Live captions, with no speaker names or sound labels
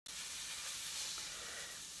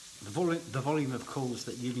The volume of calls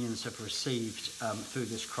that unions have received through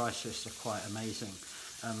this crisis are quite amazing.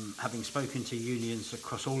 Having spoken to unions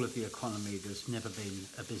across all of the economy, there's never been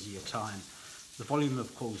a busier time. The volume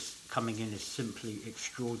of calls coming in is simply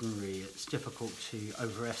extraordinary. It's difficult to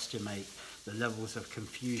overestimate the levels of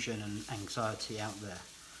confusion and anxiety out there.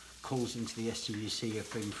 Calls into the STUC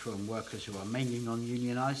have been from workers who are mainly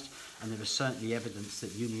non-unionised, and there is certainly evidence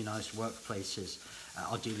that unionised workplaces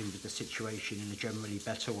are dealing with the situation in a generally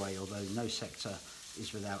better way, although no sector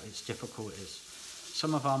is without its difficulties.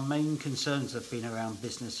 Some of our main concerns have been around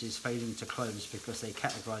businesses failing to close because they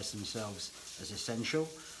categorise themselves as essential.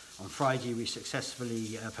 On Friday, we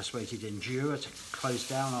successfully persuaded Endura to close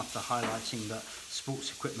down after highlighting that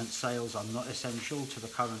sports equipment sales are not essential to the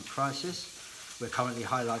current crisis. We're currently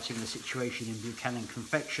highlighting the situation in Buchanan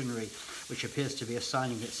Confectionery, which appears to be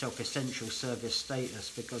assigning itself essential service status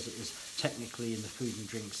because it is technically in the food and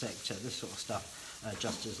drink sector. This sort of stuff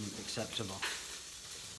just isn't acceptable.